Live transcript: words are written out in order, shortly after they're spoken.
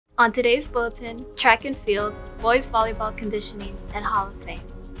On today's bulletin, track and field, boys volleyball conditioning, and Hall of Fame.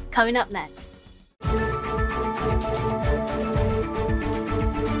 Coming up next.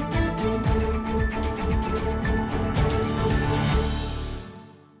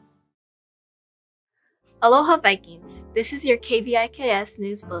 Aloha Vikings, this is your KVIKS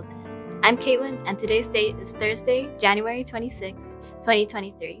News Bulletin. I'm Caitlin, and today's date is Thursday, January 26,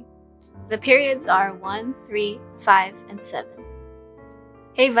 2023. The periods are 1, 3, 5, and 7.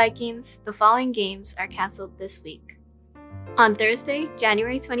 Hey Vikings, the following games are canceled this week. On Thursday,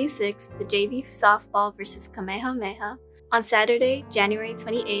 January 26th, the JV softball versus Kamehameha. On Saturday, January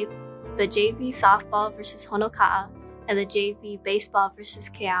 28th, the JV softball versus Honoka'a and the JV baseball versus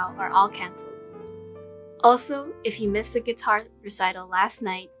Keao are all canceled. Also, if you missed the guitar recital last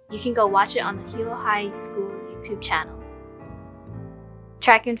night, you can go watch it on the Hilo High School YouTube channel.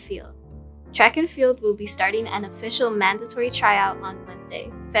 Track and field. Track and field will be starting an official mandatory tryout on Wednesday,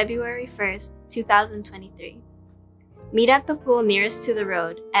 February 1st, 2023. Meet at the pool nearest to the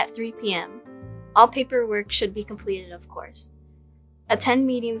road at 3 p.m. All paperwork should be completed, of course. Attend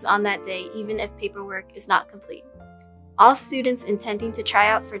meetings on that day even if paperwork is not complete. All students intending to try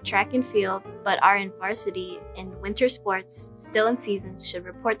out for track and field but are in varsity in winter sports still in seasons should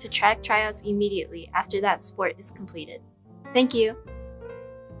report to track tryouts immediately after that sport is completed. Thank you.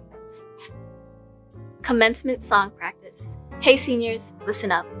 Commencement song practice. Hey seniors,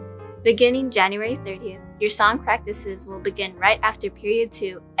 listen up. Beginning January 30th, your song practices will begin right after period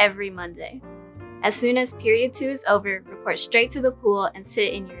 2 every Monday. As soon as period 2 is over, report straight to the pool and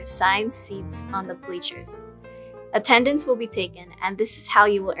sit in your assigned seats on the bleachers. Attendance will be taken, and this is how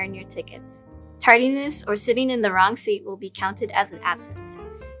you will earn your tickets. Tardiness or sitting in the wrong seat will be counted as an absence.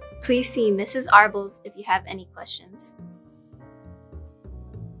 Please see Mrs. Arbles if you have any questions.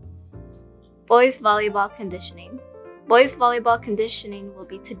 Boys volleyball conditioning. Boys volleyball conditioning will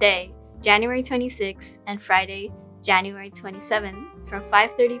be today, January 26th, and Friday, January 27th, from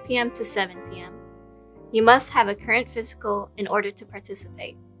 5:30 p.m. to 7 p.m. You must have a current physical in order to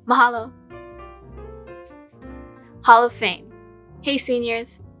participate. Mahalo! Hall of Fame. Hey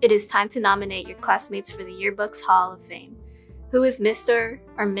seniors, it is time to nominate your classmates for the yearbook's Hall of Fame. Who is Mr.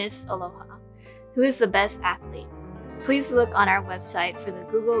 or Miss Aloha? Who is the best athlete? Please look on our website for the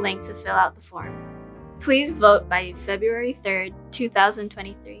Google link to fill out the form. Please vote by February 3rd,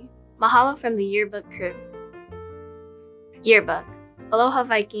 2023. Mahalo from the yearbook crew. Yearbook. Aloha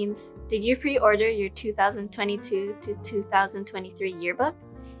Vikings, did you pre-order your 2022 to 2023 yearbook?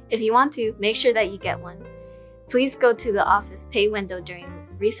 If you want to, make sure that you get one. Please go to the office pay window during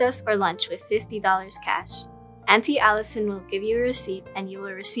recess or lunch with $50 cash. Auntie Allison will give you a receipt and you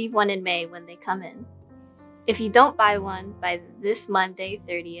will receive one in May when they come in. If you don't buy one by this Monday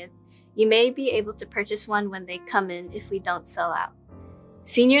 30th, you may be able to purchase one when they come in if we don't sell out.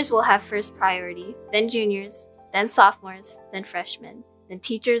 Seniors will have first priority, then juniors, then sophomores, then freshmen, then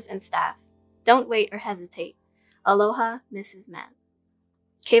teachers and staff. Don't wait or hesitate. Aloha, Mrs. Mann.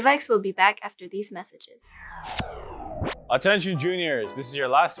 KVIKS will be back after these messages. Attention juniors, this is your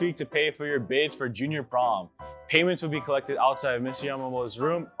last week to pay for your bids for junior prom. Payments will be collected outside of Mr. Yamamoto's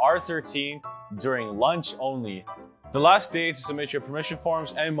room, R13, during lunch only. The last day to submit your permission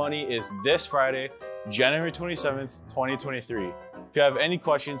forms and money is this Friday, January 27th, 2023. If you have any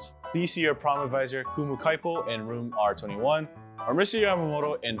questions, please see your prom advisor, Kumu Kaipo, in room R21, or Mr.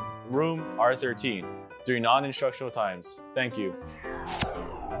 Yamamoto in room R13 during non-instructional times. Thank you.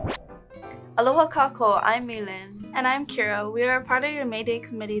 Aloha kako, I'm Maylin. And I'm Kira. We are a part of your May Day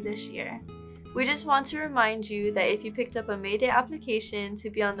committee this year. We just want to remind you that if you picked up a May Day application to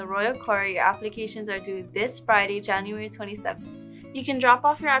be on the Royal Court, your applications are due this Friday, January 27th. You can drop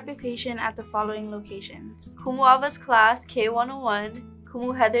off your application at the following locations: Kumu Ava's class, K101,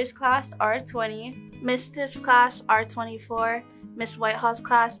 Kumu Heather's class, R20, Miss Tiff's class, R24, Miss Whitehall's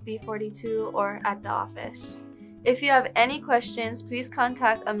class, B42, or at the office. If you have any questions, please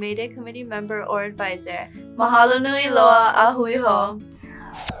contact a May Day committee member or advisor. Mahalo nui loa, ahui ho.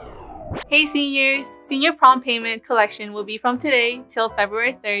 Hey seniors! Senior prom payment collection will be from today till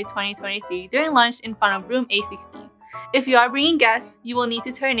February 3rd, 2023 during lunch in front of room A16. If you are bringing guests, you will need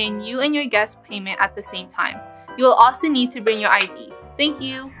to turn in you and your guest payment at the same time. You will also need to bring your ID. Thank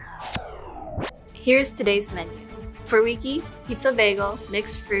you! Here's today's menu. For Wiki, pizza bagel,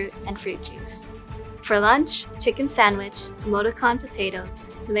 mixed fruit, and fruit juice. For lunch, chicken sandwich, emoticon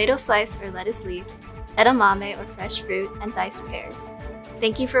potatoes, tomato slice or lettuce leaf, edamame or fresh fruit, and diced pears.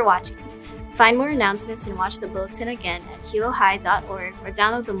 Thank you for watching. Find more announcements and watch the bulletin again at hilo-high.org or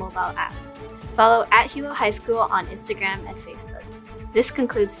download the mobile app. Follow at Hilo High School on Instagram and Facebook. This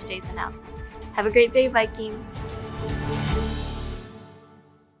concludes today's announcements. Have a great day, Vikings!